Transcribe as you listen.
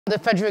The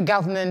federal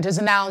government has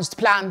announced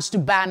plans to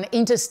ban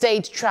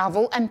interstate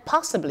travel and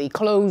possibly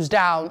close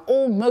down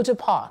all motor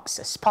parks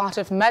as part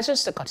of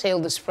measures to curtail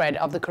the spread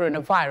of the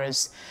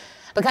coronavirus.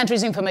 The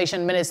country's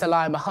Information Minister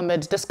Lai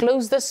Mohammed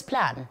disclosed this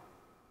plan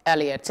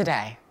earlier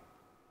today.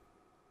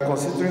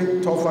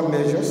 Considering tougher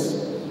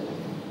measures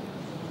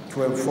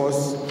to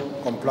enforce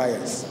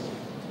compliance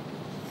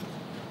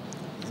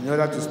in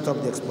order to stop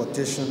the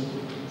exportation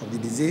of the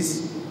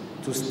disease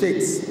to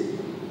states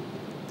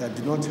that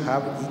do not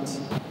have it.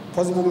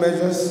 Possible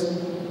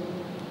measures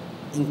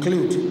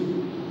include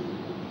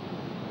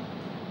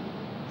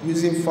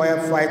using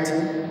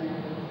firefighting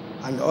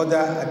and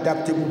other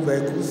adaptable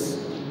vehicles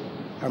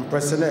and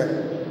personnel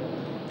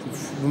to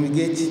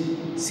fumigate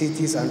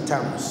cities and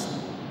towns.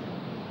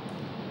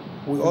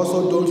 We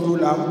also don't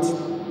rule out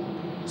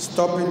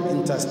stopping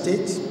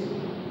interstate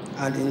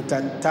and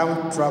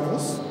inter-town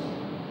travels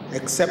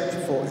except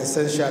for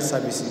essential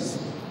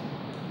services.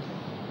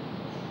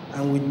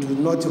 And we do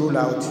not rule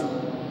out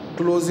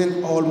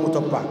closing all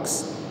motor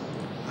parks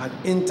and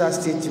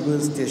interstate rail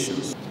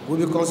stations.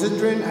 We'll be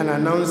considering and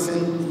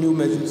announcing new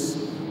measures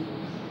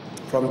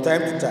from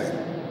time to time,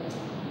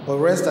 but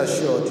rest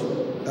assured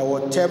that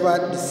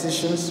whatever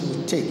decisions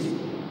we take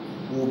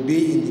will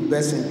be in the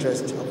best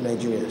interest of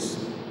Nigerians.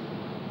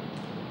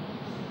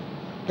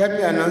 Let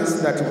me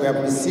announce that we have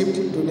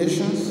received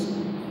donations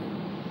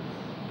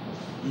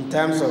in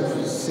terms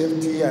of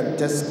safety and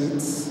test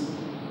kits,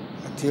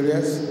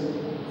 materials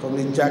from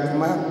the Jack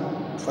Ma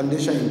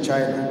Foundation in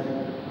China.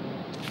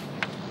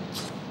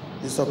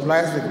 The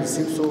supplies we've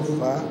received so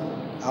far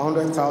are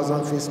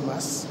 100,000 face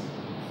masks,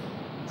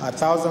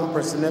 1,000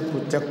 personal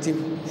protective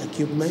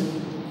equipment,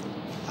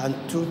 and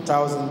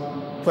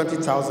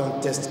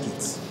 20,000 test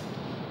kits.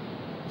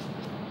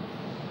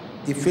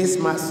 The face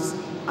masks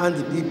and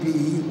the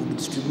PPE will be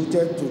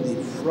distributed to the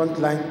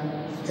frontline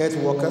health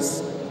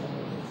workers,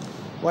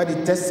 while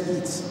the test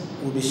kits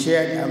will be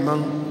shared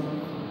among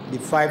the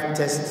 5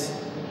 test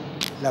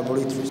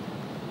laboratories.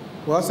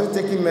 We're also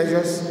taking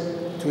measures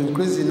to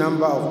increase the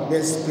number of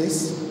bed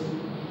space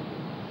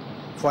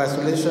for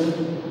isolation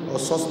of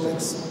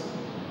suspects.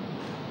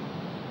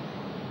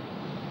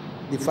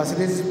 The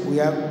facilities we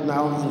have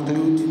now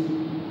include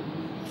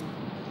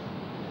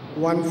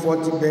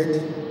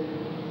 140-bed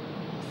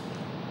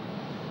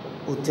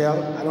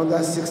hotel, another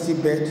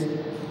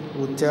 60-bed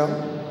hotel,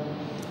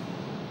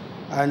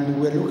 and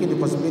we're looking at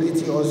the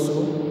possibility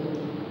also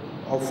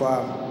of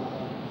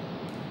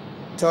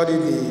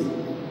turning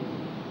the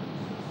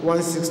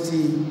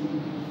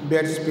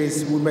 160-bed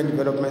space Women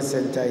Development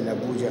Center in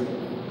Abuja.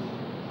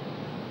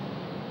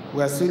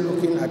 We are still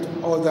looking at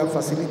other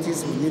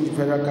facilities within the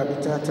Federal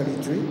Capital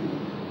Territory,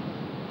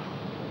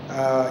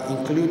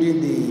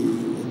 including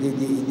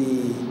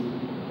the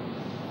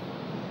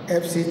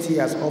FCT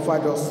has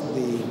offered us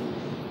the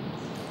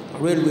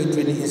Railway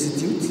Training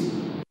Institute,